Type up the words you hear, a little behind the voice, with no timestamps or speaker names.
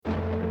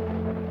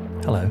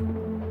Hello,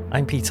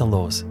 I'm Peter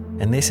Laws,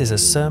 and this is a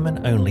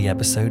sermon-only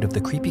episode of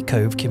the Creepy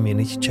Cove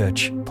Community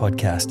Church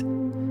podcast.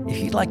 If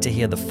you'd like to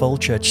hear the full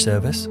church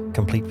service,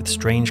 complete with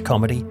strange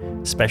comedy,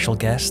 special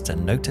guests,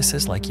 and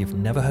notices like you've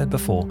never heard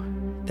before,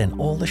 then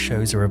all the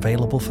shows are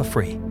available for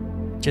free.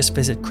 Just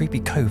visit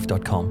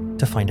creepycove.com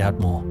to find out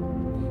more.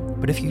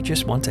 But if you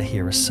just want to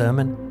hear a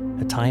sermon,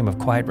 a time of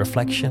quiet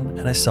reflection,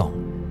 and a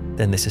song,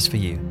 then this is for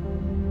you.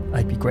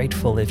 I'd be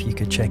grateful if you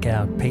could check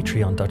out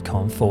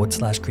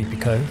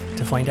patreon.com/creepycove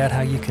to find out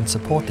how you can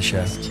support the show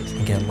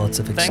and get lots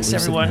of exclusive Thanks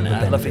everyone,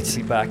 lovely to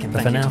be back, and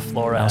but thank for you now, to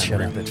Flora I'll and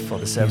shut up. Rupert for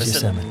the Here's service.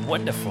 your And sermon.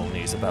 wonderful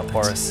news about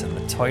Boris and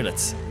the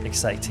toilets.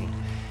 Exciting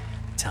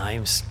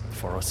times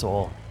for us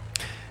all.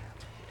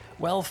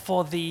 Well,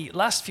 for the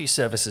last few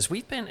services,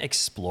 we've been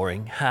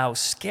exploring how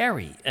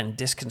scary and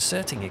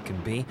disconcerting it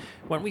can be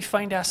when we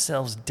find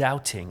ourselves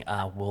doubting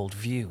our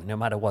worldview, no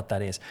matter what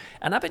that is.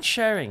 And I've been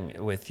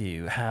sharing with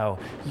you how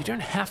you don't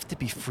have to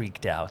be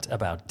freaked out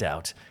about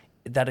doubt,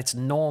 that it's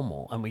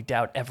normal and we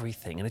doubt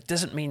everything. And it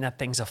doesn't mean that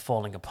things are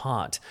falling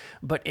apart,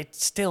 but it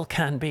still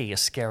can be a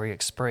scary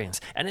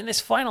experience. And in this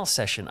final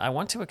session, I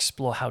want to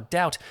explore how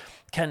doubt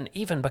can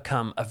even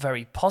become a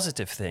very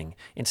positive thing.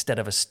 Instead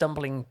of a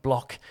stumbling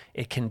block,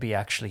 it can be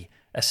actually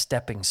a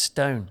stepping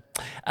stone.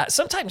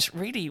 Sometimes,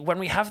 really, when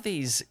we have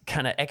these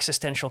kind of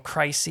existential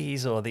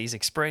crises or these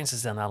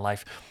experiences in our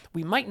life,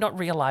 we might not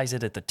realize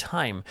it at the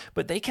time,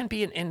 but they can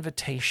be an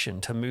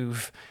invitation to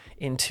move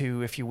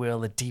into, if you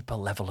will, a deeper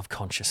level of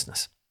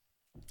consciousness.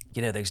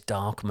 You know, those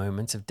dark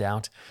moments of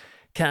doubt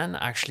can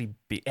actually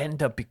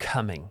end up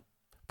becoming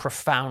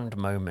profound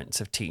moments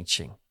of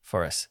teaching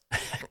for us.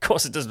 Of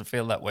course, it doesn't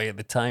feel that way at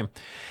the time.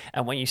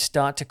 And when you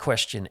start to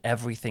question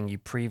everything you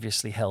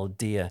previously held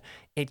dear,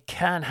 it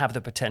can have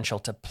the potential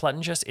to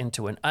plunge us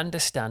into an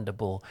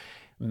understandable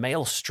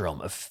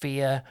maelstrom of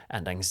fear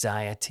and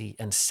anxiety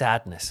and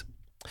sadness.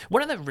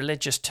 One of the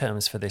religious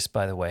terms for this,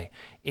 by the way,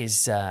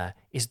 is the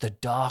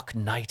dark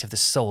night of the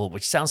soul,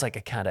 which sounds like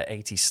a kind of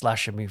 80s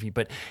slasher movie,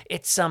 but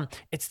it's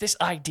this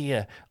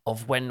idea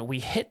of when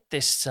we hit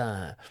this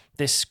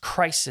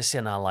crisis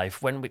in our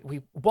life, when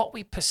we what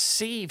we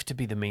perceive to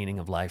be the meaning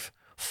of life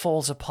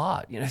falls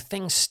apart. You know,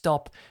 things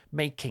stop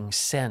making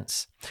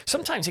sense.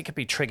 Sometimes it could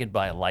be triggered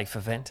by a life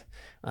event,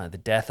 the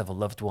death of a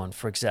loved one,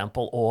 for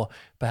example, or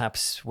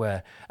perhaps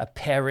we're a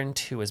parent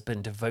who has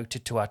been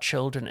devoted to our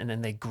children and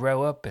then they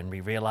grow up and we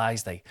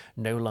realize they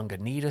no longer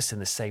need us in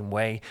the same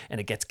way.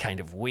 And it gets kind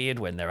of weird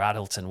when they're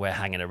adults and we're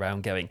hanging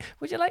around going,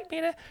 "Would you like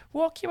me to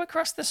walk you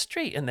across the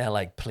street?" And they're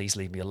like, "Please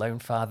leave me alone,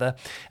 Father."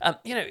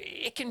 You know,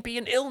 it can be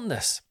an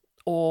illness,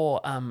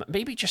 or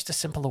maybe just a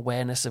simple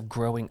awareness of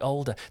growing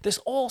older. There's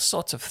all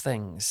sorts of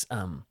things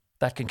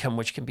that can come,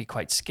 which can be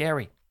quite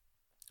scary.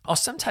 Or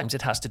sometimes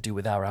it has to do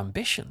with our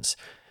ambitions.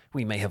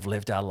 We may have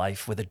lived our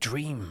life with a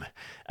dream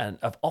and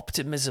of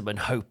optimism and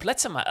hope.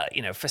 Let's,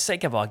 for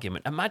sake of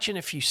argument, imagine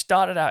if you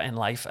started out in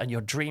life and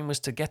your dream was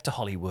to get to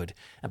Hollywood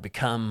and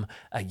become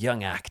a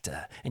young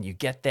actor. And you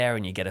get there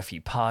and you get a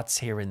few parts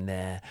here and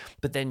there.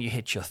 But then you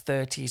hit your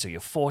 30s or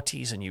your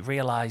 40s and you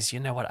realize,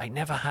 you know what, I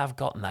never have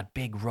gotten that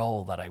big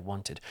role that I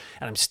wanted.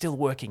 And I'm still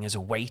working as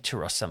a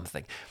waiter or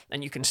something.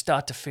 And you can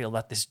start to feel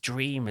that this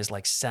dream is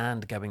like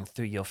sand going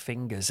through your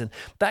fingers. And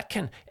that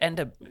can end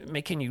up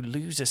making you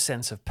lose a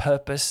sense of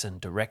purpose and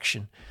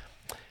direction.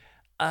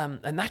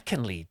 And that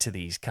can lead to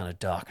these kind of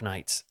dark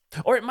nights.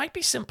 Or it might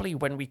be simply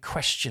when we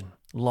question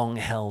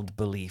long-held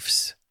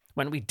beliefs,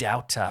 when we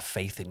doubt our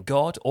faith in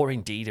God, or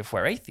indeed, if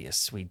we're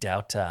atheists, we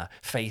doubt our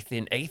faith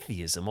in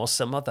atheism or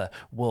some other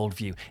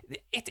worldview.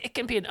 It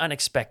can be an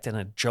unexpected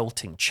and a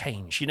jolting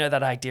change. You know,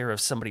 that idea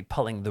of somebody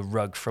pulling the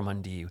rug from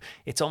under you.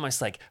 It's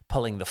almost like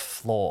pulling the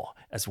floor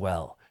as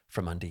well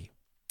from under you.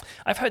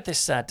 I've heard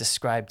this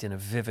described in a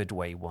vivid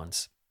way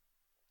once,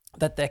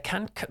 that there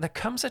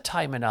comes a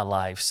time in our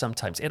lives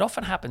sometimes. It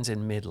often happens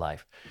in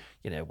midlife.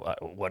 You know,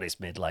 what is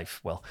midlife?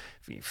 Well,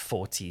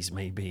 40s,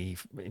 maybe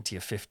into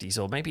your 50s,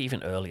 or maybe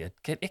even earlier.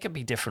 It can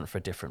be different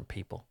for different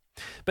people.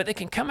 But there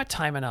can come a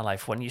time in our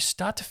life when you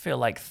start to feel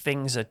like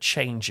things are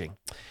changing.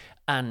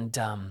 And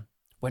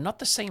we're not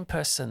the same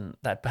person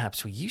that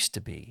perhaps we used to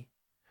be.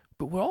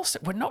 But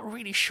we're not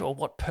really sure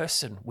what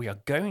person we are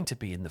going to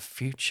be in the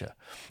future.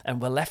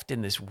 And we're left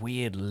in this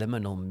weird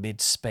liminal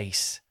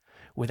mid-space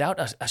without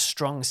a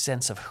strong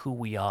sense of who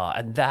we are.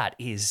 And that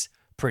is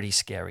pretty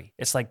scary.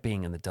 It's like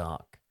being in the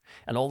dark.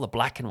 And all the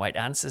black and white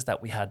answers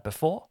that we had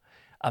before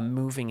are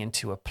moving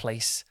into a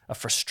place, a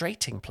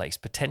frustrating place,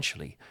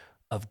 potentially,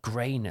 of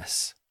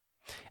grayness.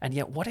 And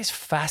yet what is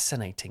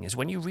fascinating is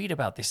when you read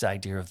about this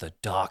idea of the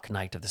dark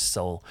night of the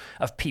soul,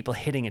 of people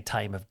hitting a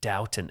time of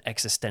doubt and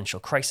existential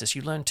crisis,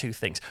 you learn two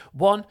things.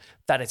 One,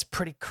 that it's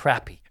pretty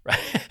crappy,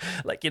 right?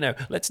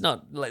 Let's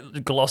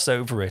not gloss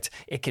over it.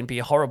 It can be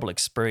a horrible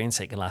experience.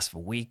 It can last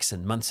for weeks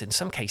and months, in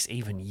some cases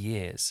even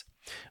years.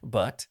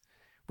 But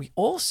we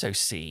also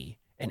see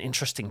an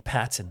interesting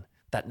pattern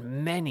that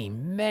many,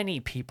 many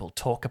people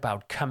talk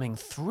about coming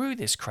through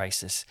this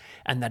crisis,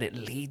 and that it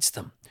leads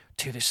them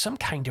to some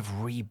kind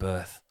of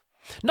rebirth.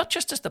 Not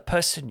just as the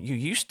person you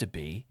used to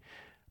be,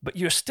 but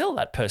you're still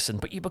that person,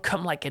 but you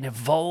become like an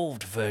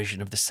evolved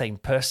version of the same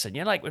person.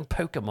 You're like when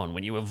Pokemon,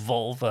 when you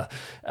evolve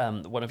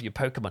one of your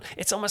Pokemon,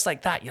 it's almost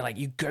like that. You're like,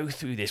 you go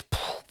through this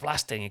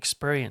blasting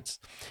experience.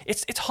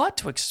 It's hard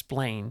to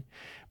explain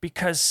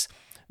because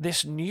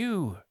this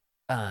new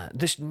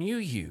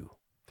you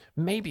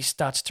maybe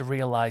starts to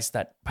realize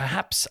that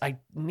perhaps I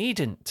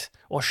needn't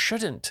or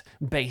shouldn't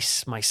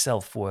base my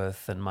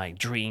self-worth and my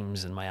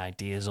dreams and my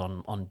ideas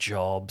on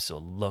jobs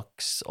or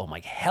looks or my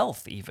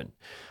health even,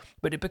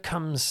 but it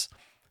becomes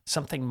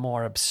something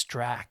more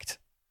abstract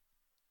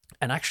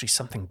and actually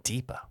something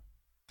deeper.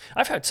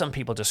 I've heard some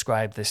people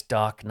describe this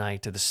dark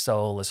night of the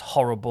soul as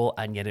horrible,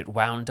 and yet it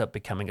wound up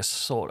becoming a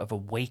sort of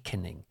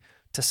awakening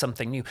to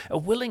something new, a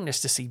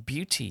willingness to see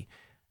beauty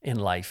in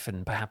life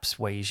in perhaps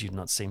ways you've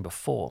not seen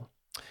before.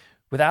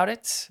 Without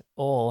it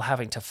all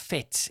having to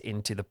fit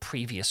into the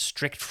previous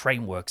strict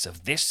frameworks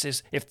of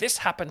if this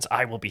happens,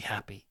 I will be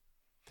happy.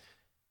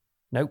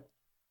 Nope.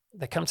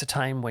 There comes a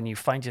time when you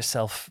find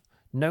yourself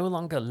no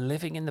longer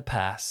living in the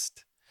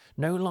past,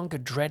 no longer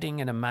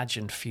dreading an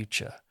imagined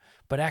future,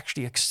 but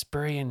actually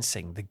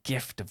experiencing the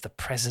gift of the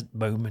present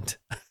moment.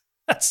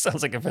 That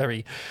sounds like a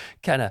very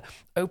kind of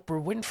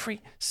Oprah Winfrey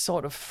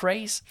sort of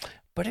phrase,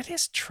 but it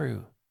is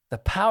true. The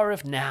power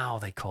of now,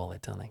 they call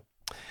it, don't they?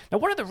 Now,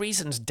 one of the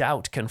reasons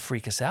doubt can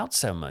freak us out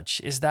so much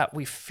is that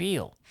we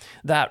feel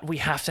that we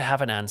have to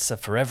have an answer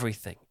for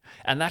everything.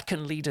 And that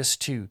can lead us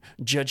to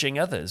judging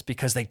others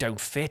because they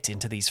don't fit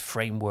into these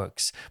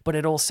frameworks. But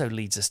it also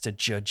leads us to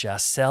judge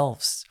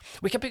ourselves.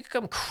 We can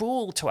become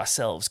cruel to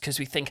ourselves because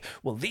we think,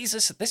 well, this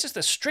is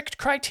the strict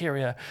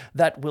criteria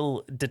that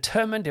will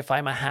determine if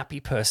I'm a happy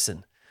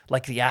person.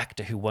 Like the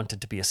actor who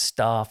wanted to be a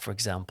star, for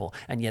example,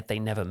 and yet they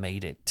never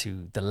made it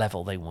to the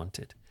level they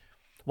wanted.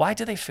 Why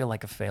do they feel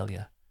like a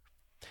failure?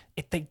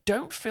 If they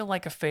don't feel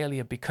like a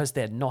failure because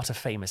they're not a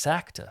famous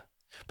actor,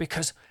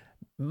 because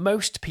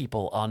most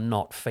people are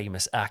not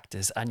famous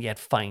actors and yet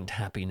find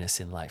happiness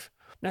in life.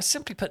 Now,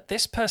 simply put,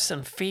 this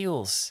person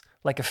feels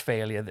like a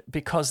failure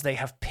because they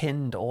have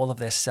pinned all of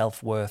their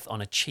self-worth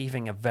on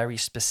achieving a very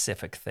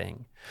specific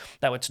thing.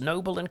 Now, it's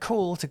noble and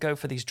cool to go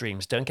for these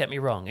dreams, don't get me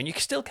wrong, and you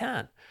still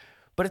can.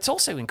 But it's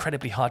also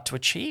incredibly hard to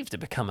achieve to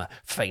become a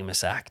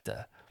famous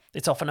actor.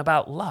 It's often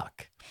about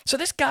luck. So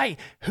this guy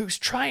who's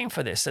trying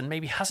for this and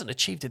maybe hasn't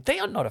achieved it, they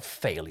are not a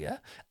failure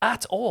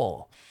at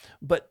all.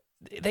 But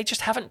they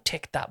just haven't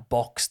ticked that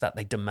box that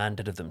they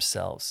demanded of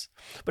themselves.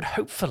 But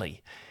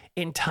hopefully,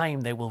 in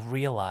time, they will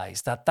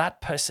realize that that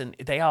person,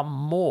 they are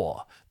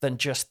more than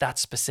just that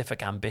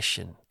specific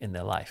ambition in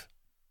their life.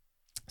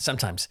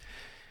 Sometimes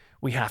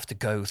we have to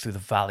go through the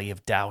valley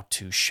of doubt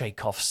to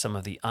shake off some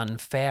of the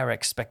unfair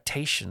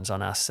expectations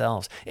on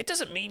ourselves. It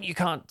doesn't mean you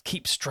can't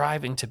keep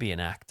striving to be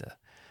an actor,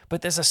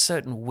 but there's a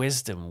certain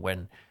wisdom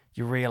when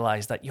you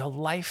realize that your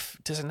life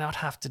does not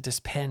have to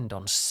depend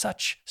on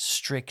such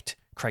strict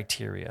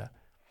criteria.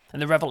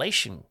 And the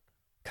revelation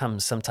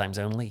comes sometimes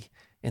only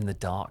in the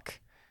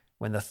dark,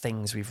 when the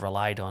things we've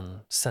relied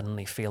on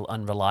suddenly feel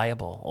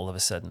unreliable all of a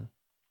sudden.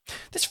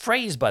 This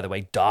phrase, by the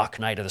way, dark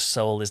night of the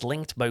soul, is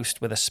linked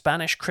most with a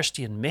Spanish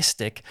Christian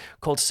mystic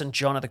called St.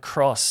 John of the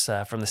Cross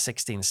from the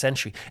 16th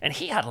century. And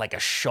he had like a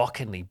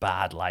shockingly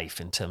bad life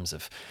in terms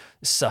of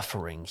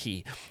suffering.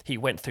 He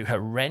went through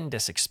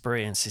horrendous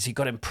experiences. He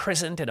got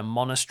imprisoned in a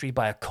monastery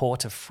by a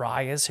court of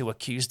friars who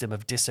accused him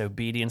of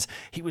disobedience.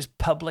 He was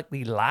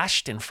publicly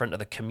lashed in front of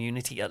the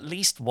community at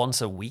least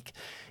once a week.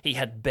 He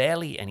had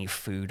barely any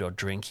food or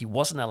drink. He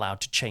wasn't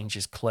allowed to change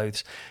his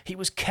clothes. He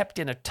was kept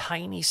in a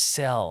tiny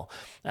cell.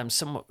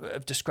 Some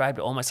have described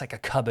it almost like a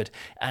cupboard,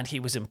 and he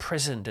was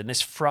imprisoned. And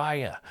this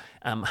friar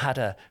had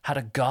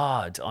a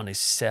guard on his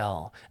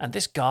cell, and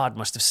this guard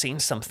must have seen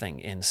something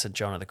in St.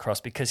 John of the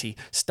Cross, because he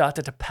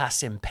started to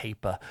pass him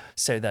paper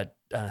so that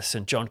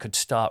St. John could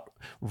start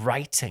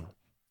writing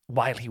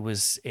while he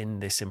was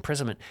in this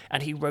imprisonment.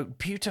 And he wrote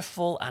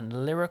beautiful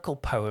and lyrical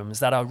poems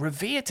that are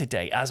revered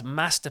today as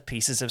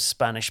masterpieces of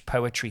Spanish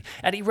poetry.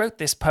 And he wrote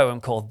this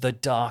poem called The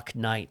Dark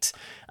Knight.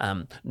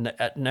 No,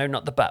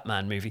 not the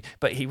Batman movie,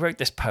 but he wrote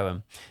this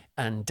poem.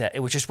 And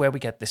it was just where we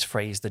get this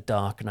phrase, the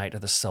dark night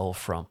of the soul,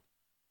 from.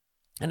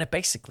 And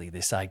basically,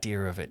 this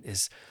idea of it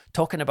is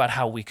talking about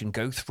how we can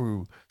go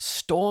through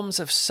storms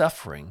of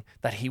suffering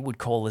that he would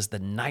call as the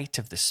night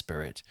of the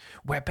spirit,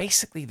 where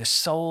basically the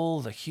soul,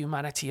 the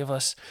humanity of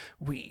us,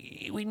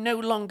 we no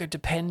longer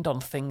depend on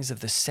things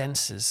of the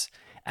senses,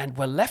 and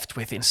we're left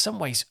with, in some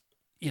ways,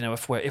 you know,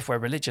 if we're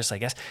religious, I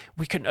guess,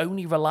 we can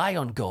only rely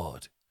on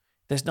God.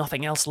 There's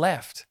nothing else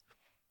left.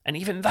 And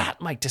even that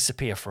might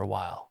disappear for a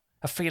while,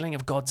 a feeling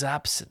of God's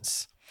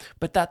absence.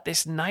 But that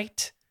this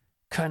night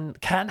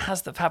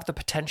have the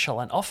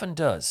potential, and often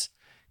does,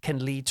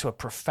 can lead to a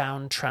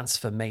profound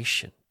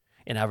transformation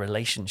in our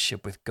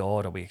relationship with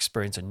God, or we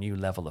experience a new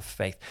level of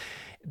faith.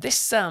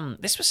 This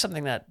was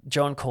something that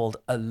John called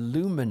a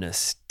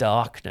luminous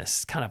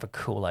darkness. Kind of a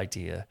cool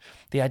idea.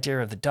 The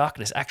idea of the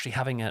darkness actually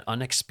having an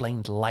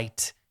unexplained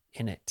light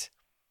in it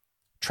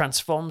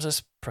transforms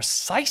us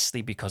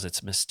precisely because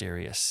it's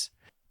mysterious.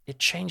 It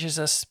changes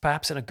us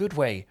perhaps in a good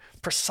way,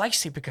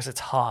 precisely because it's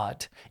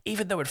hard.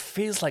 Even though it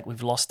feels like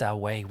we've lost our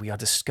way, we are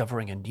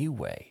discovering a new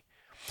way.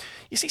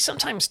 You see,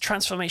 sometimes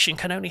transformation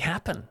can only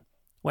happen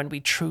when we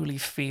truly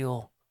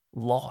feel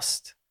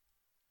lost.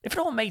 If it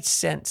all made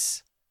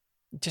sense,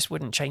 it just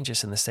wouldn't change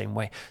us in the same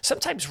way.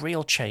 Sometimes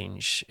real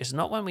change is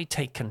not when we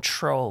take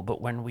control,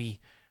 but when we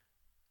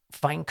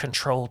find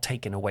control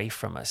taken away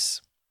from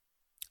us.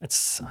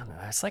 It's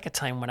like a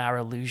time when our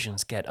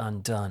illusions get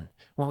undone,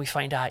 when we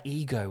find our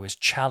ego is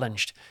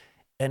challenged,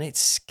 and it's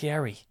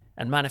scary.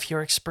 And man, if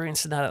you're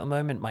experiencing that at the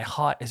moment, my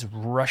heart is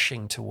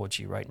rushing towards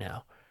you right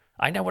now.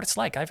 I know what it's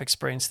like. I've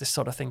experienced this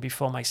sort of thing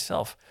before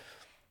myself,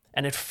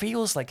 and it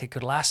feels like it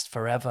could last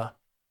forever.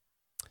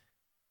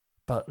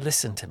 But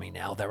listen to me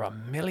now. There are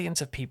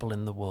millions of people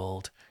in the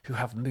world who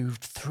have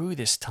moved through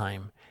this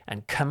time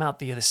and come out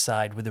the other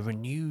side with a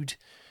renewed,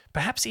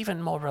 perhaps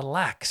even more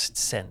relaxed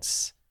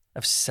sense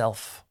of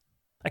self,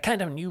 a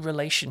kind of new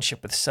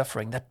relationship with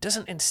suffering that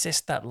doesn't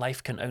insist that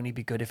life can only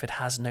be good if it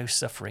has no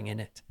suffering in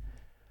it.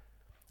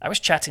 I was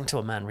chatting to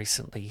a man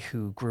recently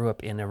who grew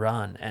up in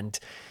Iran, and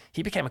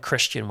he became a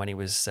Christian when he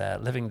was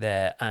living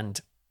there, and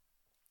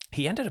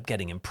he ended up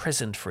getting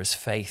imprisoned for his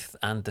faith.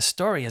 And the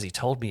story, as he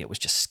told me, it was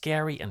just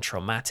scary and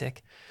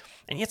traumatic.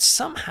 And yet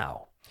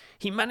somehow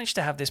he managed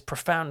to have this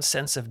profound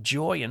sense of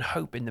joy and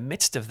hope in the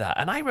midst of that.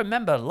 And I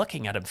remember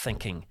looking at him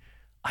thinking,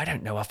 I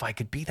don't know if I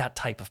could be that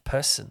type of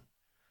person.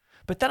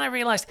 But then I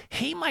realized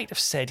he might have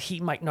said he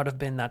might not have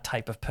been that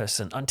type of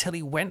person until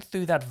he went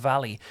through that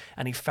valley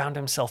and he found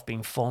himself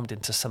being formed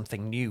into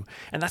something new.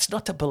 And that's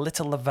not to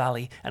belittle the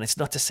valley, and it's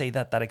not to say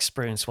that that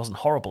experience wasn't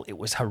horrible. It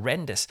was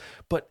horrendous,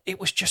 but it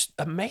was just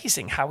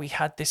amazing how he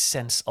had this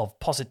sense of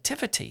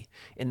positivity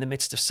in the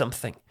midst of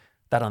something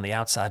that on the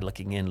outside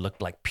looking in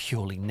looked like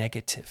purely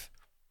negative.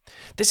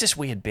 There's this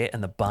weird bit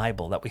in the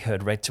Bible that we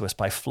heard read to us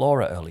by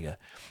Flora earlier,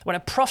 when a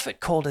prophet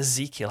called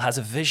Ezekiel has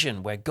a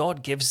vision where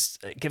God gives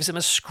him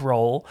a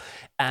scroll,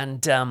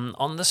 and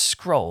on the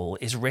scroll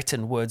is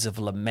written words of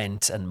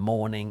lament and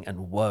mourning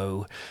and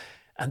woe,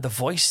 and the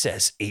voice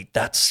says, "Eat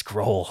that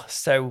scroll."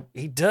 So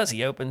he does.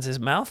 He opens his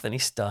mouth and he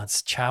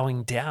starts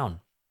chowing down.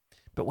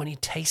 But when he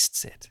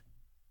tastes it,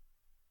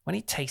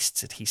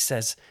 he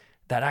says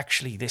that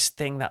actually this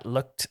thing that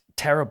looked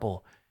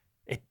terrible,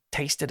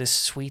 tasted as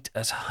sweet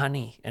as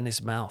honey in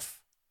his mouth.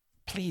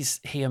 Please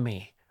hear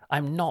me.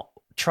 I'm not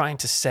trying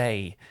to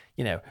say,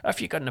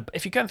 if you're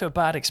going through a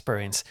bad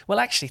experience,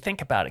 well, actually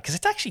think about it, because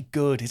it's actually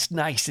good. It's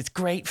nice. It's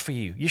great for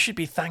you. You should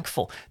be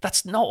thankful.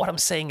 That's not what I'm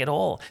saying at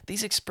all.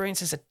 These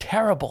experiences are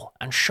terrible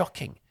and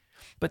shocking.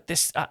 But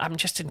I'm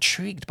just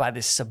intrigued by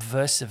this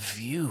subversive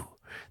view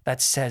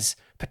that says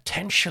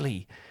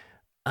potentially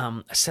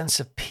a sense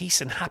of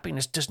peace and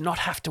happiness does not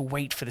have to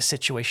wait for the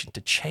situation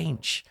to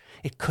change.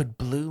 It could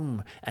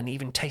bloom and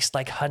even taste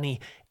like honey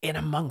in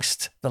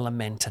amongst the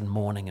lament and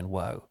mourning and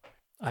woe.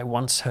 I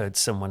once heard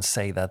someone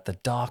say that the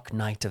dark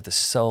night of the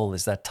soul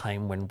is that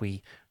time when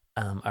we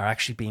are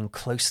actually being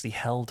closely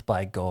held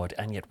by God,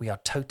 and yet we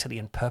are totally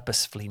and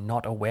purposefully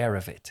not aware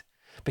of it,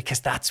 because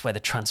that's where the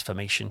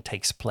transformation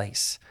takes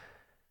place.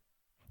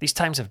 These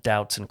times of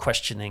doubt and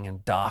questioning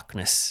and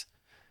darkness,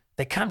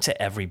 they come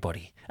to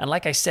everybody. And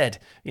like I said,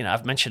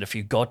 I've mentioned a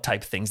few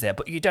God-type things there,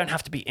 but you don't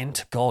have to be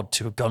into God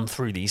to have gone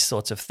through these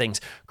sorts of things.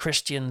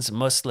 Christians,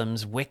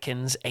 Muslims,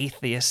 Wiccans,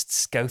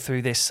 atheists go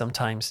through this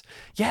sometimes.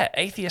 Yeah,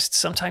 atheists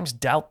sometimes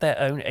doubt their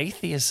own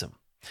atheism.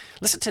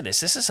 Listen to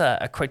this. This is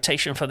a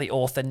quotation from the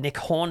author Nick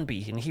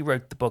Hornby, and he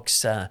wrote the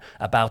books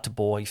About a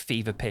Boy,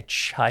 Fever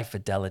Pitch, High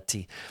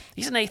Fidelity.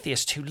 He's an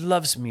atheist who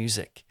loves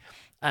music.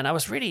 And I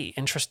was really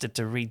interested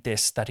to read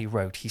this that he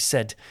wrote. He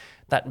said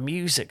that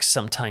music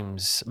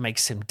sometimes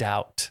makes him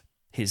doubt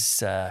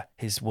his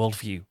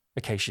worldview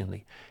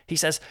occasionally. He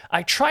says,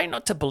 "I try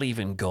not to believe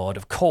in God,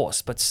 of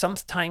course, but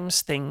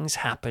sometimes things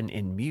happen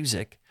in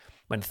music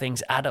when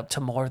things add up to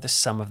more of the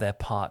sum of their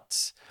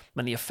parts,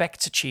 when the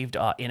effects achieved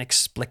are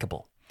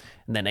inexplicable.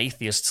 And then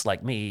atheists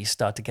like me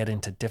start to get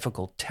into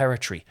difficult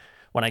territory.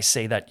 When I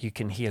say that you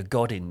can hear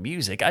God in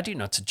music, I do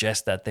not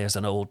suggest that there's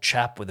an old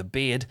chap with a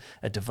beard,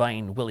 a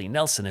divine Willie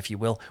Nelson, if you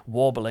will,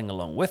 warbling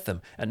along with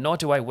them, and nor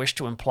do I wish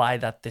to imply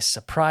that this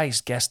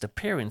surprise guest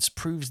appearance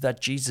proves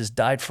that Jesus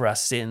died for our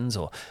sins,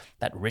 or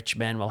that rich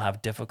men will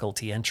have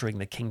difficulty entering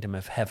the kingdom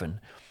of heaven.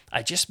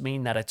 I just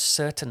mean that at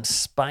certain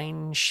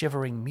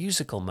spine-shivering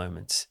musical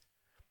moments,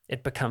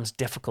 it becomes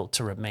difficult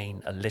to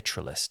remain a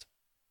literalist."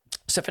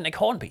 So for Nick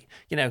Hornby,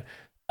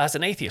 as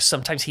an atheist,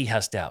 sometimes he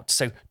has doubts.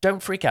 So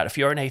don't freak out if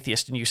you're an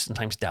atheist and you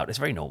sometimes doubt. It's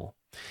very normal.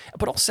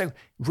 But also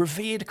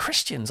revered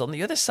Christians on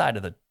the other side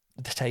of the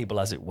table,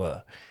 as it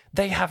were,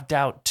 they have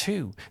doubt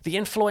too. The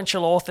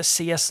influential author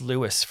C.S.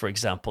 Lewis, for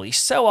example, he's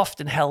so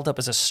often held up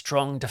as a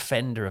strong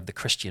defender of the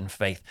Christian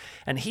faith.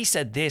 And he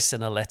said this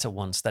in a letter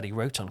once that he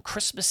wrote on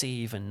Christmas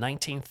Eve in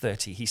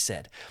 1930. He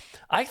said,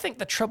 "I think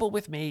the trouble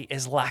with me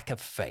is lack of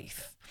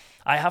faith.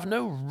 I have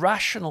no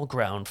rational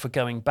ground for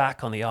going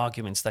back on the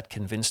arguments that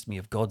convinced me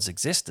of God's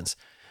existence,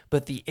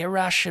 but the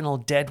irrational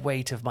dead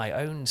weight of my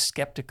own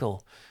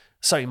skeptical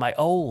My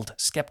old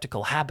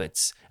skeptical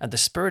habits and the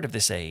spirit of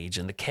this age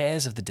and the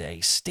cares of the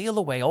day steal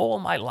away all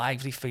my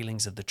lively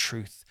feelings of the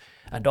truth.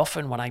 And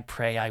often when I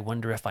pray, I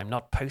wonder if I'm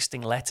not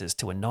posting letters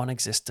to a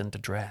non-existent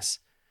address.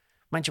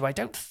 Mind you, I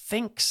don't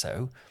think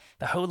so.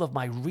 The whole of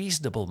my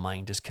reasonable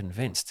mind is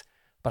convinced,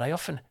 but I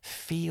often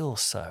feel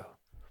so.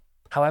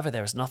 However,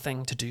 there is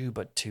nothing to do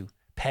but to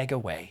peg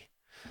away.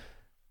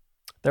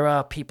 There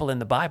are people in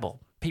the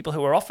Bible, people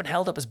who are often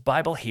held up as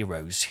Bible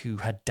heroes who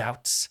had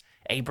doubts.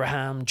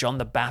 Abraham, John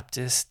the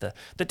Baptist,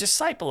 the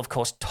disciple, of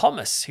course,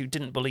 Thomas, who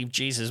didn't believe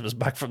Jesus was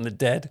back from the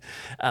dead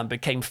and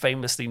became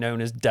famously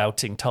known as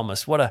Doubting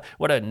Thomas. What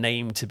a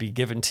name to be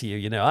given to you.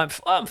 You know,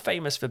 I'm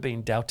famous for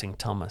being Doubting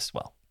Thomas.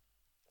 Well,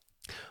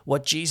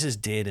 what Jesus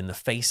did in the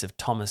face of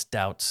Thomas'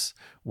 doubts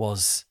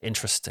was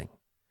interesting.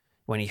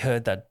 When he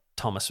heard that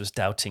Thomas was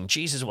doubting,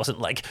 Jesus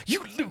wasn't like,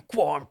 "You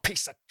lukewarm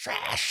piece of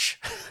trash.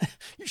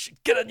 You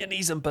should get on your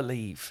knees and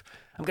believe.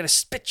 I'm going to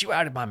spit you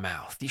out of my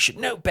mouth. You should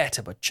know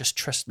better, but just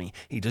trust me."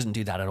 He doesn't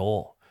do that at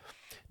all.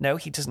 No,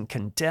 he doesn't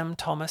condemn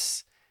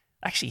Thomas.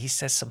 Actually, he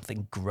says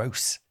something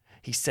gross.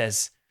 He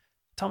says,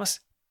 "Thomas,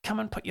 come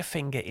and put your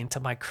finger into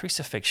my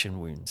crucifixion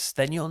wounds.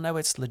 Then you'll know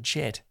it's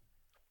legit."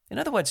 In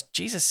other words,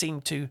 Jesus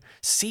seemed to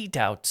see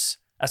doubts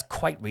as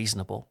quite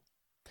reasonable.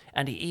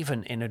 And he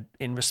even,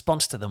 in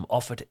response to them,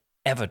 offered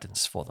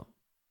evidence for them.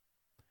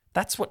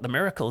 That's what the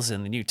miracles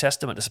in the New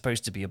Testament are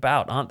supposed to be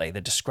about, aren't they?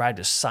 They're described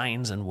as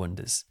signs and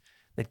wonders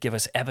that give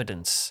us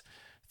evidence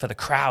for the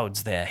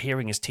crowds there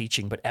hearing his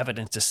teaching, but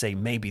evidence to say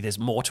maybe there's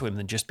more to him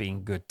than just being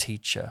a good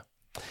teacher.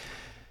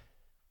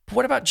 But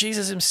what about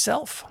Jesus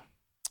himself?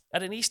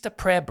 At an Easter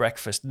prayer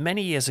breakfast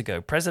many years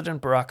ago,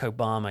 President Barack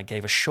Obama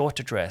gave a short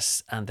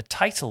address, and the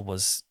title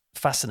was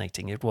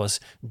fascinating. It was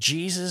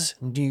Jesus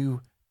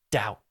Knew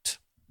Doubt.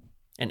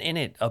 And in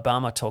it,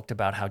 Obama talked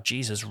about how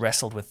Jesus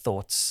wrestled with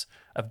thoughts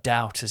of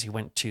doubt as he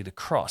went to the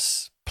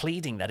cross,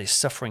 pleading that his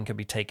suffering could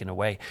be taken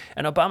away.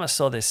 And Obama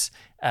saw this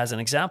as an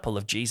example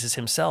of Jesus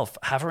himself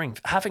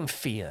having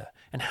fear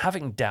and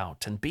having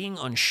doubt and being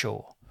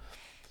unsure.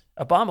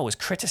 Obama was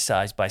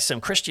criticized by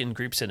some Christian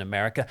groups in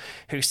America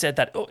who said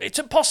that it's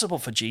impossible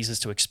for Jesus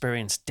to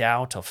experience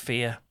doubt or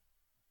fear.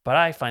 But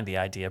I find the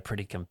idea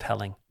pretty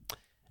compelling.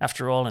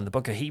 After all, in the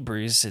book of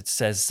Hebrews, it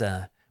says,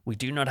 we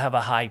do not have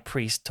a high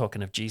priest,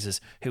 talking of Jesus,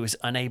 who is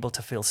unable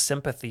to feel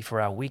sympathy for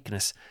our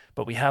weakness,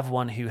 but we have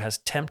one who has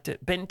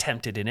been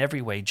tempted in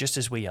every way just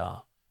as we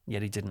are,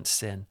 yet he didn't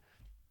sin.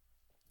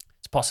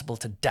 It's possible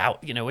to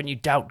doubt. You know, when you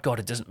doubt God,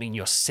 it doesn't mean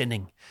you're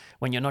sinning.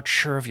 When you're not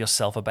sure of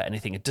yourself about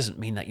anything, it doesn't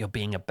mean that you're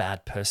being a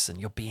bad person.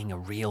 You're being a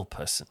real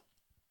person.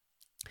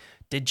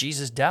 Did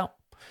Jesus doubt?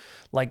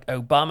 Like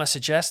Obama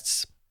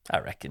suggests? I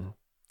reckon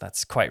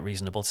that's quite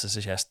reasonable to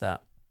suggest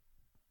that.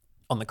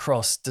 On the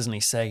cross, doesn't he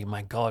say,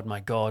 my God,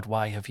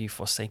 why have you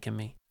forsaken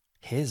me?"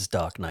 His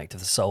dark night of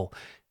the soul.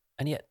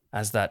 And yet,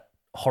 as that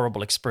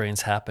horrible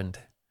experience happened,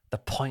 the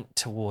point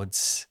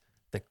towards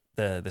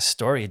the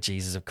story of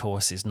Jesus, of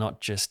course, is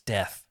not just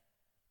death,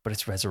 but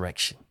it's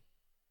resurrection.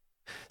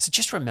 So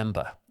just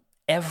remember,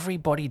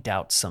 everybody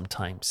doubts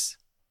sometimes.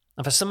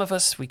 And for some of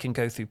us, we can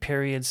go through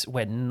periods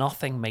where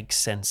nothing makes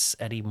sense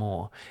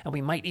anymore. And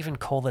we might even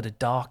call it a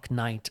dark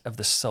night of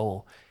the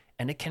soul.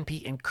 And it can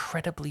be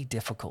incredibly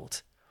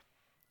difficult.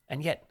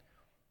 And yet,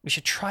 we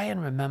should try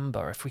and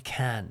remember, if we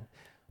can,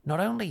 not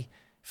only,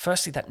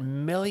 firstly, that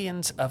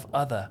millions of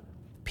other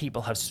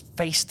people have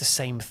faced the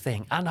same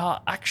thing and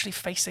are actually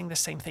facing the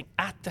same thing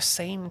at the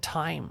same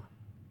time.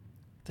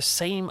 The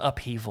same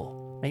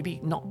upheaval. Maybe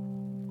not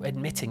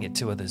admitting it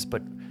to others,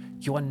 but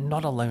you are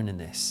not alone in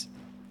this.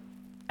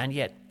 And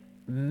yet,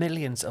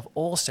 millions have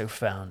also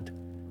found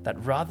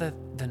that rather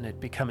than it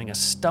becoming a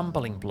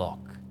stumbling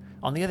block,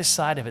 on the other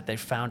side of it, they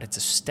found it's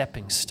a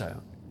stepping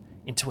stone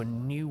into a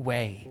new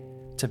way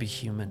to be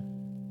human.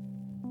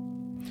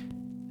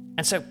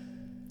 And so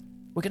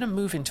we're going to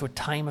move into a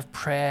time of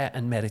prayer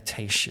and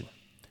meditation.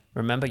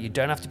 Remember, you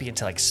don't have to be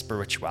into like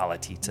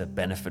spirituality to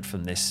benefit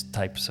from this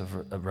types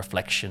of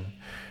reflection.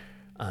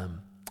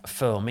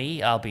 For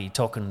me, I'll be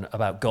talking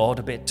about God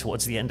a bit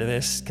towards the end of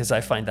this because I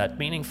find that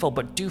meaningful,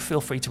 but do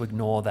feel free to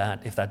ignore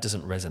that if that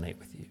doesn't resonate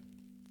with you.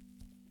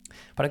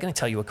 But I'm going to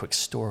tell you a quick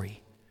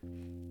story.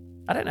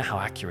 I don't know how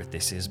accurate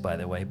this is, by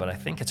the way, but I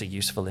think it's a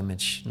useful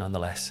image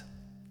nonetheless.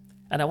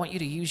 And I want you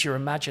to use your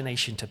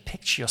imagination to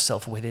picture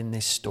yourself within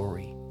this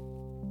story.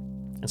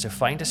 And so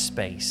find a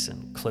space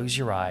and close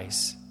your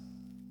eyes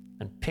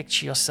and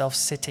picture yourself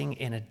sitting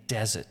in a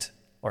desert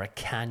or a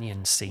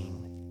canyon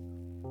scene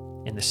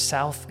in the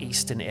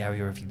southeastern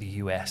area of the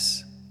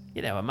US.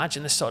 You know,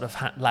 imagine the sort of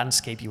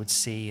landscape you would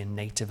see in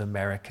Native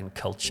American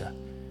culture,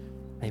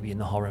 maybe in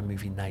the horror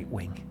movie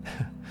Nightwing.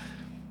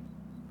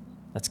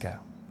 Let's go.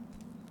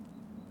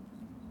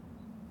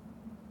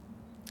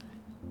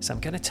 So I'm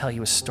going to tell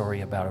you a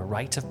story about a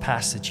rite of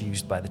passage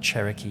used by the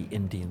Cherokee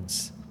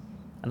Indians.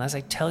 And as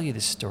I tell you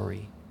this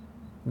story,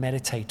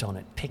 meditate on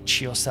it.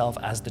 Picture yourself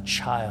as the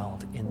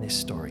child in this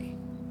story.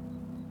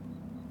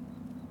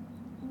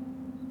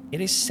 It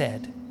is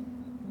said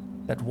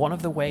that one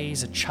of the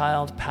ways a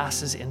child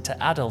passes into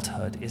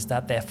adulthood is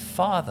that their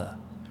father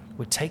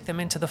would take them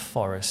into the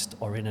forest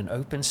or in an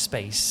open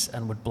space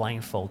and would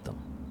blindfold them.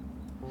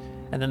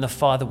 And then the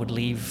father would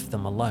leave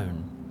them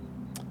alone.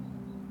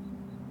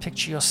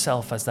 Picture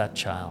yourself as that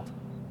child.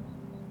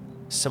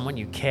 Someone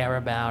you care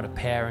about, a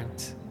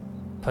parent,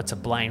 puts a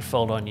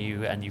blindfold on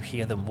you and you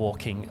hear them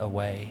walking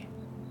away.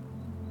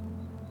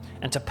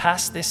 And to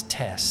pass this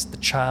test, the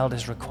child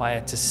is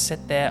required to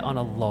sit there on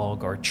a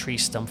log or a tree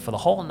stump for the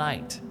whole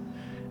night,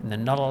 and they're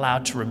not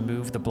allowed to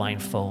remove the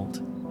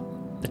blindfold.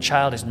 The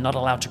child is not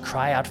allowed to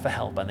cry out for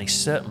help, and they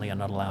certainly are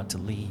not allowed to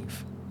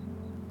leave.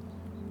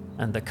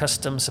 And the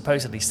custom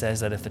supposedly says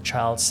that if the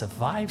child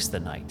survives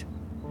the night,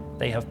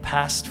 they have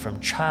passed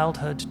from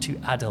childhood to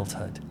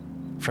adulthood,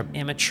 from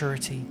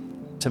immaturity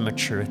to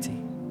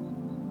maturity.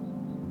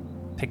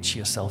 Picture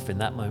yourself in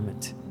that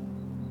moment.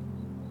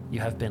 You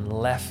have been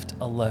left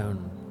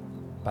alone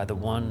by the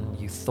one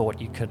you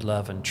thought you could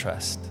love and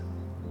trust,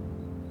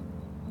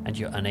 and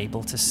you're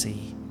unable to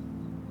see.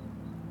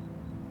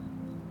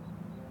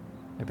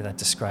 Maybe that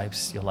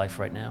describes your life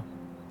right now.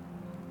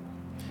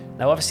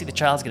 Now, obviously, the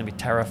child's going to be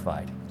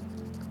terrified.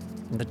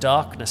 And the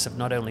darkness of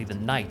not only the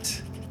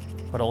night,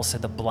 but also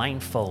the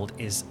blindfold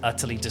is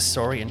utterly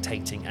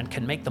disorientating and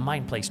can make the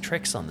mind play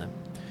tricks on them.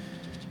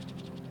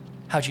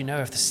 How do you know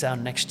if the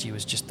sound next to you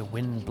is just the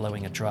wind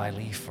blowing a dry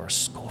leaf or a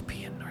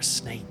scorpion or a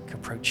snake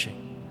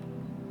approaching?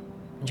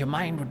 And your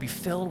mind would be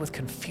filled with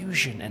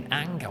confusion and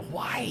anger.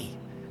 Why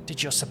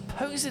did your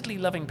supposedly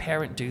loving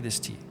parent do this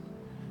to you?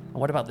 And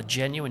what about the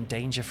genuine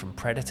danger from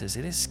predators?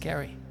 It is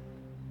scary.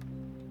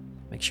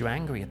 Makes you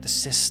angry at the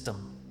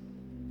system.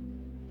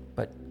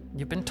 But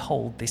you've been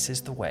told this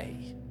is the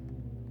way,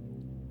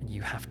 and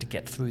you have to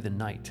get through the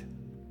night.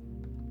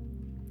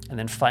 And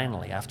then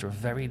finally, after a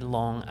very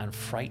long and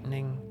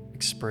frightening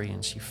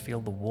experience, you feel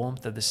the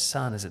warmth of the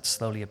sun as it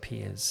slowly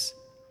appears,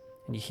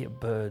 and you hear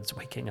birds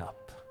waking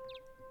up.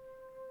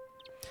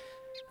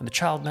 And the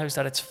child knows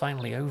that it's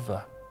finally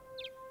over.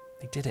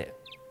 They did it.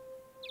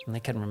 And they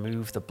can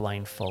remove the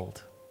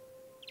blindfold,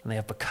 and they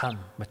have become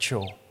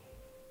mature.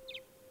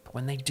 But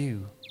when they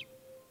do,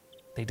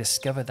 they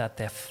discover that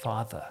their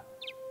father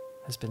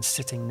has been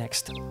sitting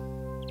next to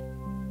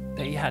them.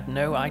 They had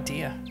no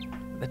idea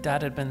that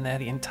dad had been there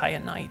the entire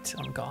night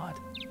on guard,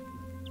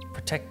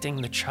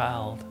 protecting the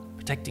child,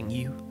 protecting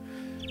you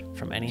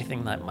from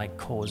anything that might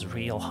cause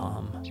real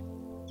harm.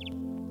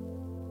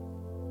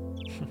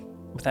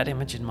 With that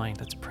image in mind,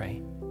 let's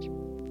pray.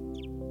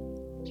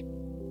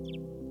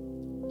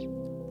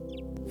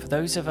 For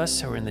those of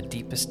us who are in the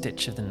deepest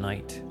ditch of the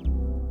night,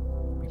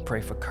 we pray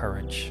for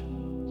courage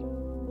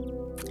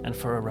and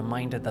for a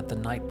reminder that the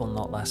night will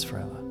not last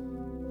forever.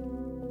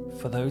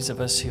 For those of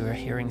us who are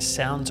hearing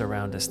sounds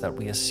around us that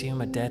we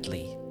assume are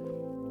deadly,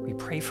 we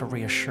pray for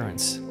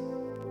reassurance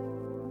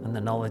and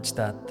the knowledge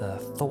that the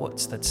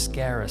thoughts that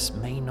scare us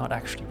may not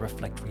actually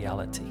reflect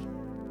reality.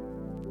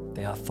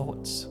 They are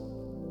thoughts.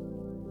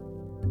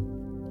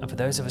 And for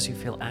those of us who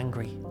feel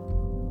angry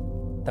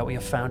that we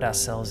have found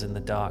ourselves in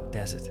the dark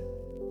desert,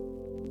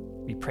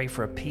 we pray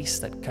for a peace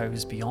that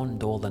goes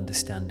beyond all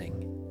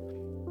understanding,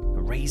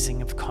 a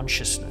raising of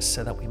consciousness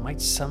so that we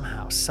might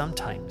somehow,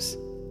 sometimes,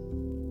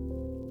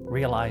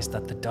 realize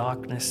that the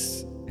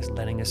darkness is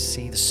letting us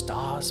see the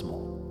stars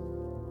more.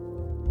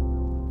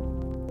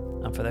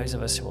 And for those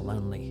of us who are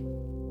lonely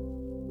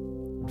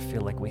and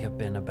feel like we have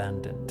been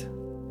abandoned,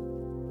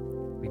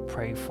 we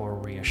pray for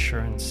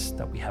reassurance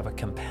that we have a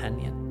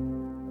companion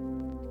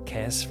who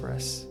cares for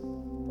us,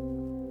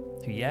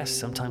 who, yes,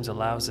 sometimes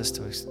allows us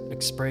to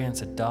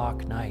experience a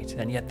dark night,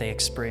 and yet they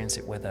experience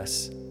it with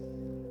us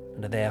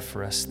and are there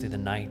for us through the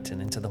night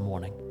and into the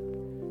morning.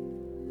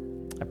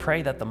 I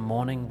pray that the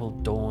morning will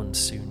dawn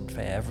soon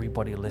for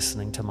everybody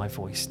listening to my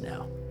voice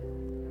now.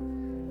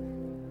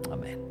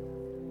 Amen.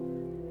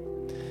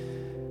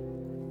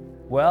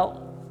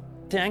 Well,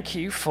 thank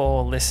you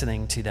for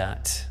listening to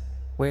that.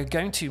 We're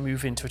going to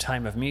move into a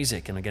time of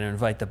music, and we're going to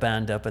invite the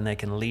band up, and they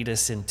can lead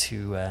us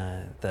into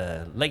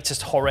the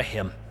latest horror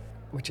hymn,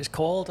 which is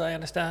called, I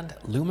understand,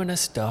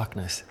 Luminous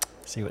Darkness.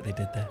 See what they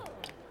did there?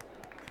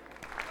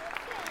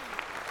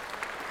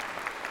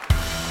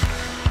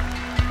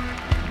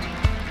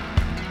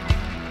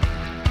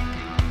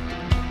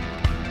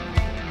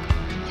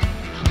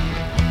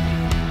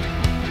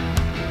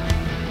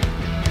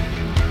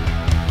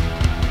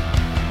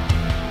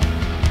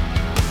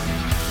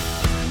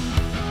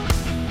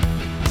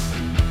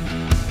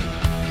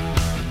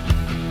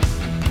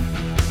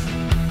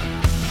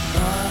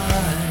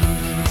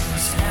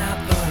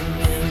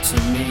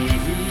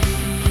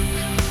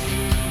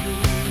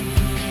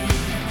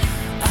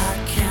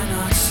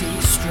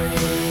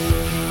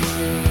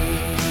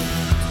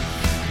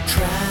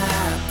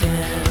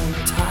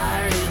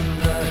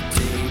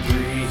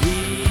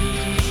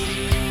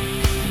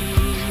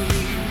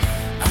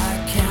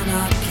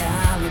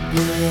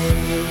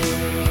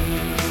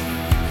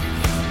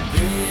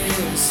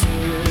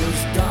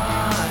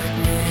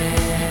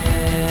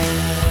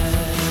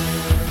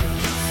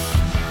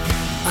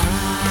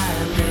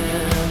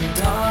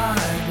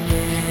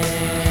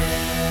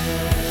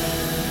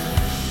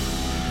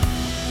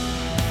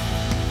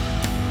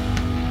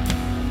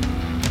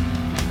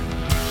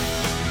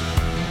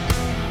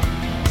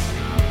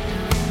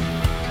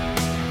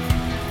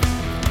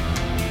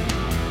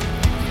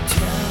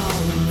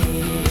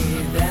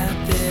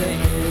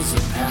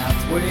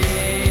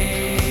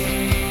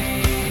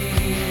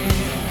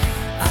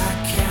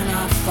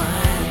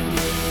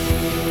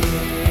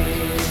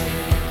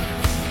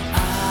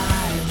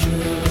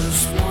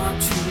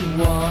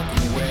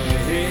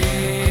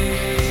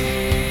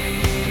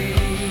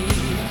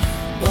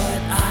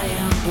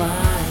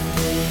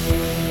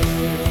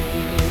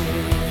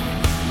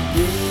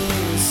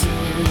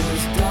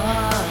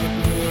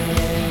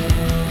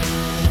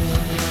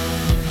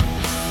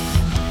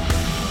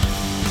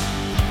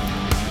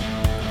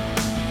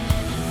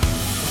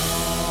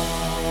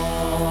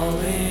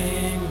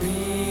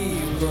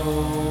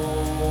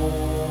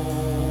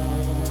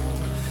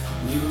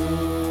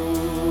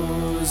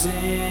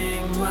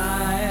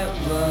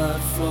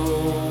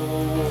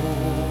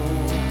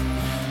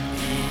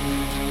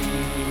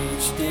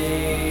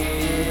 day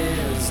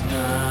is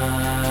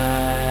night.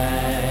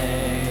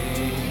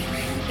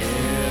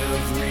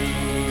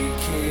 Every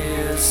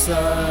kiss a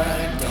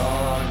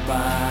dog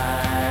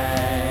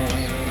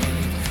bite.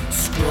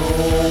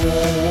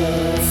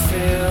 Scroll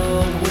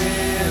filled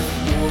with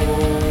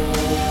woe,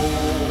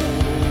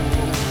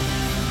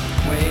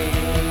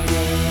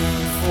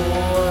 waiting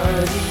for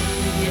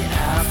the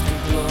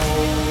afterglow.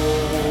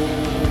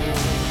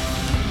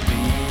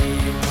 Be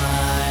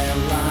my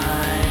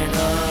line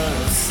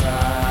of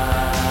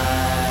sight.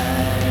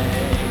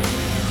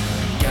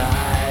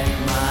 Guide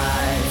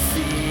my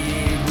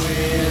feet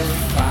with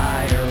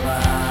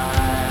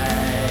firelight,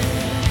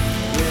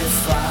 with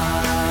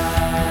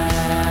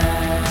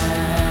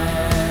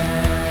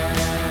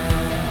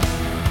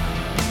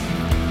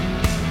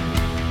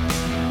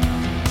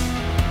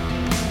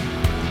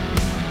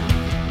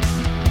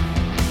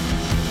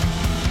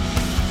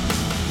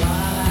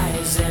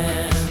rise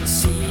and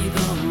see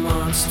the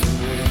monster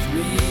with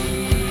me.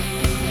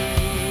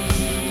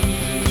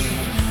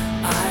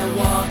 I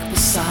walk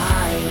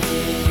beside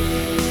it.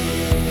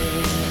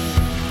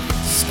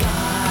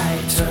 Sky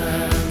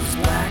turns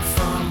black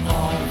from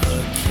all the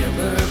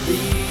killer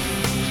bees.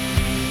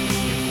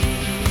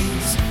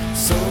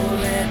 So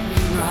let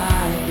me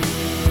ride it.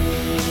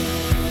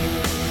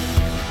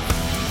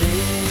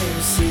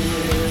 This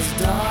is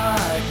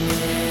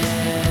darkness.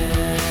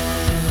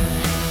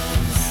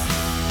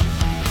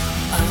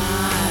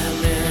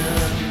 I'm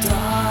in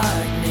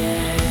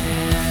darkness.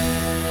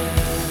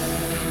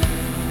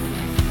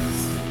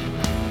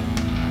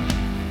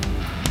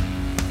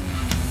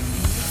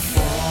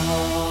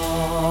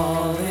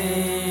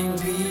 Falling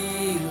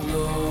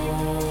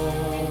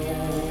below,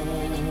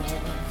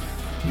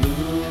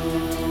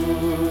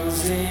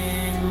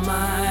 losing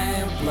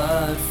my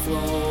blood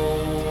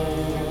flow.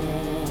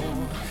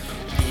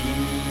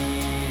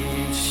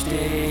 Each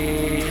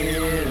day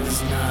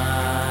is night.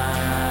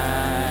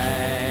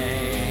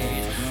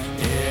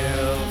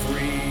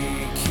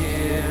 Every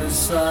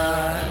kiss a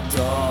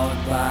dog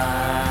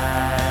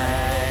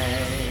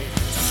bite.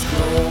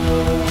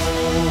 Scroll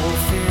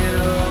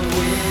filled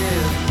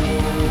with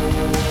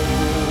woe,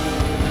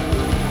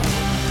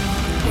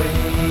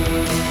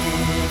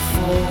 waiting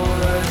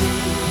for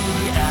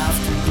the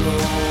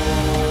afterglow.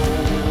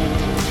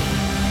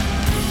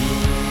 Be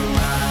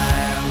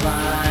my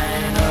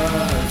line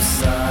of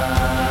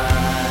sight.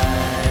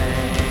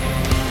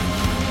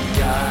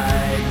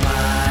 Guide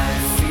my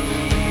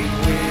feet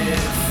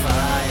with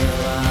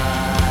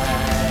firelight,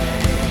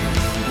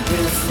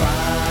 with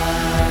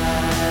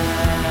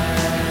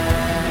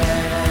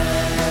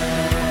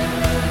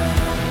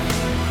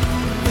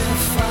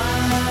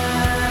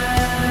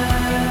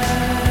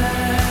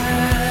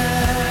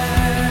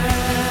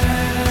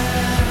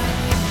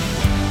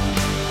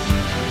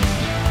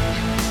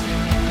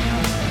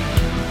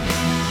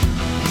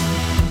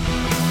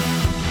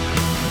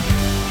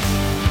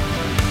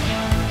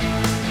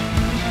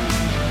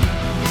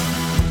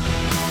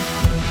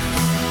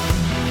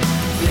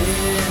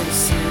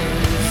This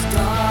is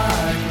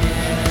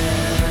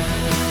darkness,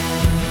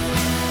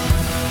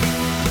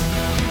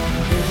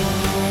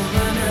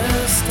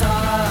 luminous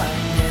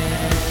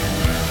darkness.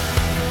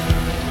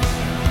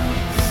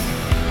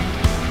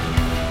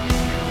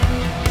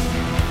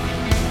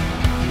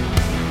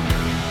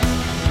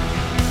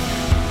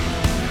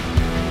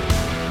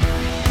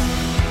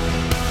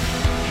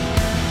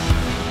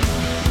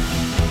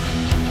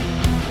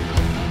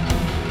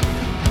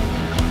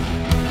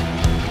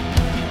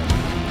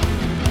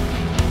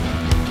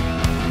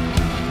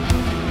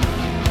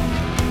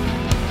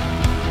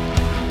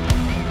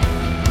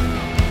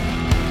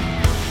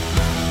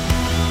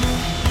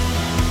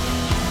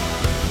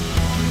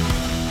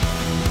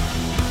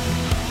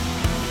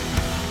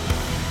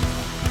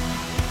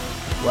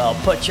 Well,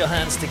 put your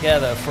hands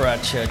together for our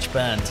church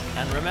band.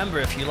 And remember,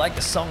 if you like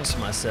the songs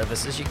from our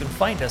services, you can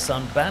find us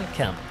on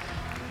Bandcamp,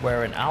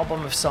 where an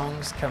album of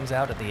songs comes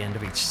out at the end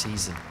of each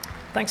season.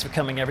 Thanks for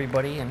coming,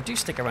 everybody, and do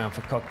stick around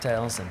for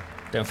cocktails. And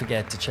don't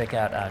forget to check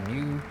out our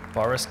new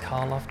Boris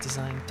Karloff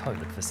designed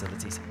toilet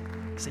facilities.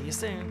 See you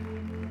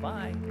soon.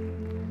 Bye.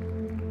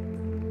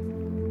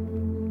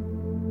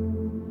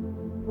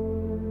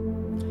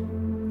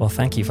 Well,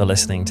 thank you for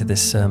listening to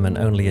this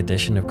sermon-only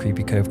edition of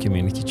Creepy Cove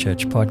Community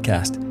Church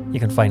podcast. You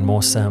can find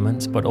more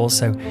sermons, but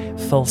also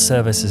full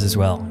services as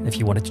well if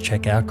you wanted to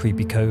check out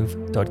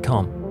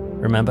creepycove.com.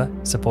 Remember,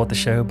 support the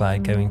show by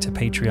going to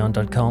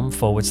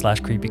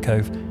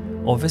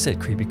patreon.com/creepycove or visit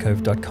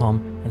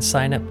creepycove.com and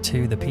sign up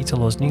to the Peter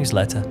Laws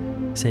newsletter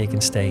so you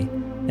can stay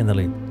in the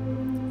loop.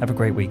 Have a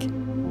great week.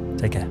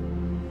 Take care.